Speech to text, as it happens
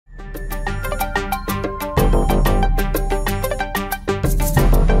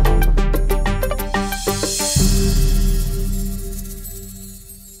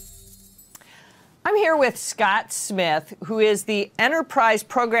here with Scott Smith, who is the Enterprise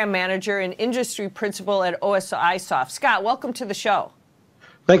Program Manager and Industry Principal at OSIsoft. Scott, welcome to the show.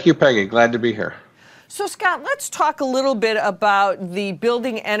 Thank you, Peggy. Glad to be here. So, Scott, let's talk a little bit about the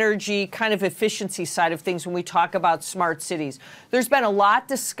building energy kind of efficiency side of things when we talk about smart cities. There's been a lot of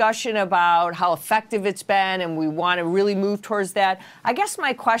discussion about how effective it's been, and we want to really move towards that. I guess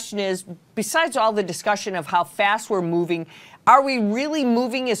my question is, besides all the discussion of how fast we're moving, are we really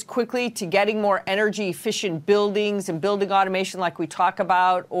moving as quickly to getting more energy efficient buildings and building automation like we talk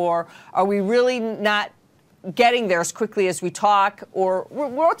about, or are we really not getting there as quickly as we talk, or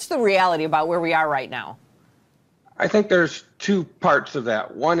what's the reality about where we are right now? I think there's two parts of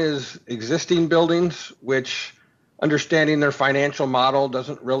that. One is existing buildings, which understanding their financial model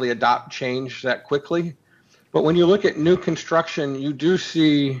doesn't really adopt change that quickly. But when you look at new construction, you do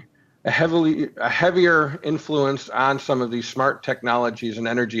see a heavier influence on some of these smart technologies and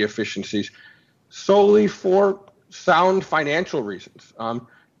energy efficiencies solely for sound financial reasons.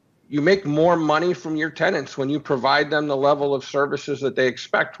 You make more money from your tenants when you provide them the level of services that they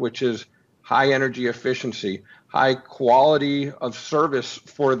expect, which is high energy efficiency, high quality of service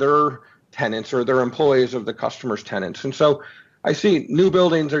for their tenants or their employees of the customer's tenants. And so I see new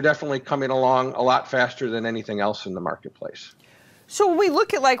buildings are definitely coming along a lot faster than anything else in the marketplace. So when we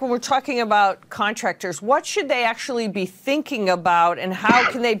look at, like, when we're talking about contractors, what should they actually be thinking about, and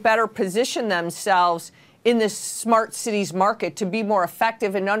how can they better position themselves in this smart cities market to be more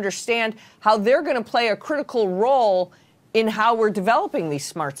effective and understand how they're going to play a critical role in how we're developing these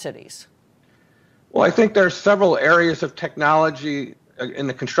smart cities? Well, I think there's several areas of technology in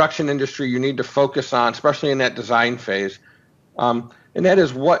the construction industry you need to focus on, especially in that design phase. And that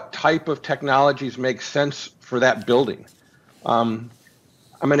is, what type of technologies make sense for that building. I'm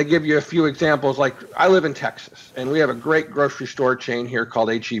going to give you a few examples. Like, I live in Texas, and we have a great grocery store chain here called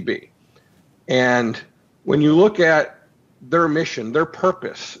H-E-B. And when you look at their mission, their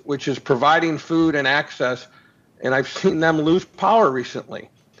purpose, which is providing food and access, and I've seen them lose power recently.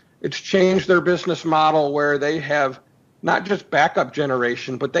 It's changed their business model where they have not just backup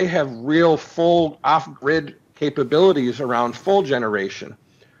generation, but they have real full off-grid capabilities around full generation.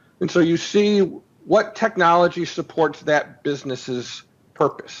 And so you see what technology supports that business's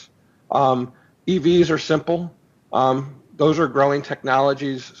purpose. EVs are simple. Those are growing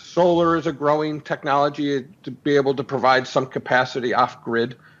technologies. Solar is a growing technology to be able to provide some capacity off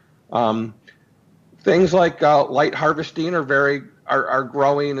grid. Things like light harvesting are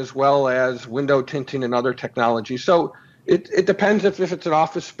growing, as well as window tinting and other technologies. So it depends if it's an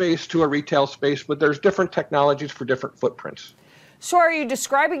office space to a retail space, but there's different technologies for different footprints. So are you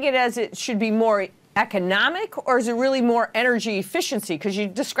describing it as it should be more economic, or is it really more energy efficiency? Because you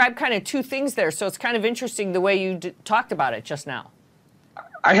described kind of two things there, so it's kind of interesting the way you talked about it just now.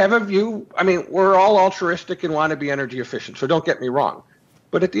 I have a view. I mean, we're all altruistic and want to be energy efficient, so don't get me wrong.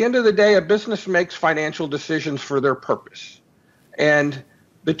 But at the end of the day, a business makes financial decisions for their purpose. And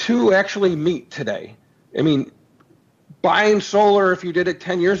the two actually meet today. I mean, buying solar, if you did it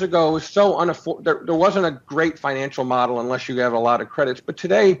 10 years ago, was so unaffordable. There wasn't a great financial model unless you have a lot of credits. But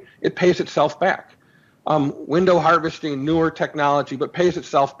today, it pays itself back. Window harvesting, newer technology, but pays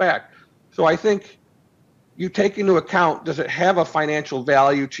itself back. So I think you take into account, does it have a financial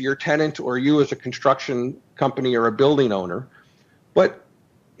value to your tenant or you as a construction company or a building owner? But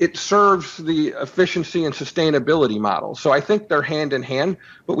it serves the efficiency and sustainability model. So I think they're hand in hand,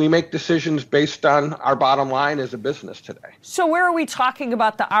 but we make decisions based on our bottom line as a business today. So where are we talking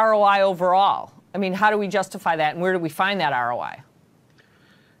about the ROI overall? I mean, how do we justify that, and where do we find that ROI?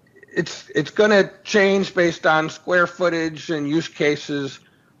 It's going to change based on square footage and use cases.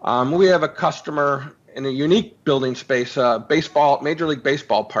 We have a customer in a unique building space, Major League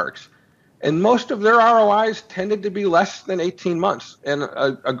Baseball parks. And most of their ROIs tended to be less than 18 months and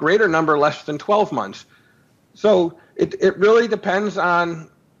a greater number less than 12 months. So it really depends on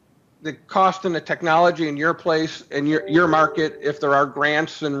the cost and the technology in your place and your market, if there are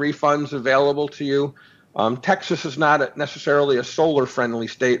grants and refunds available to you. Texas is not necessarily a solar-friendly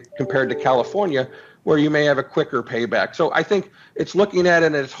state compared to California, where you may have a quicker payback. So I think it's looking at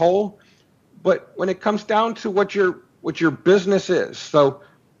it as whole. But when it comes down to what your business is, so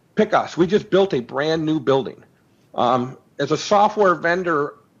pick us. We just built a brand new building. As a software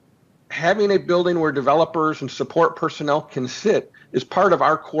vendor, having a building where developers and support personnel can sit is part of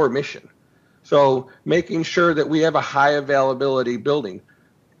our core mission. So making sure that we have a high availability building.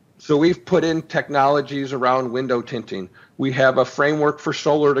 So we've put in technologies around window tinting. We have a framework for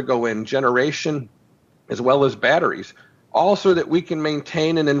solar to go in, generation, as well as batteries, all so that we can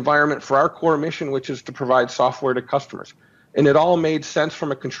maintain an environment for our core mission, which is to provide software to customers. and it all made sense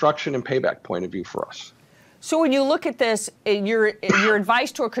from a construction and payback point of view for us. So when you look at this, your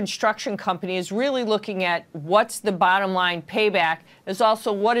advice to a construction company is really looking at what's the bottom line payback, is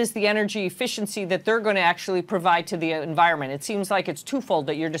also what is the energy efficiency that they're going to actually provide to the environment. It seems like it's twofold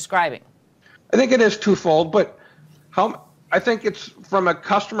that you're describing. I think it is twofold, but I think it's from a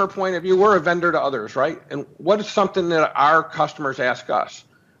customer point of view, we're a vendor to others, right? And what is something that our customers ask us?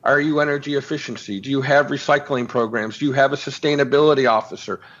 Are you energy efficiency? Do you have recycling programs? Do you have a sustainability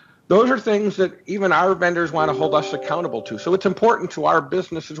officer? Those are things that even our vendors want to hold us accountable to. So it's important to our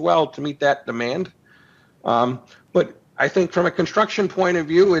business as well to meet that demand. But I think from a construction point of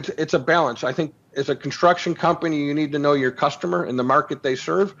view, it's a balance. I think as a construction company, you need to know your customer and the market they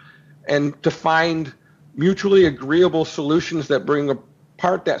serve, and to find mutually agreeable solutions that bring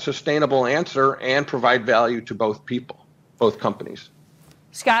apart that sustainable answer and provide value to both people, both companies.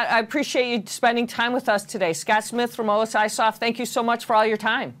 Scott, I appreciate you spending time with us today. Scott Smith from OSIsoft, thank you so much for all your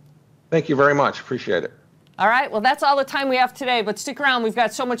time. Thank you very much. Appreciate it. All right, well, that's all the time we have today, but stick around. We've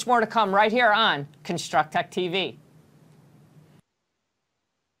got so much more to come right here on Construct Tech TV.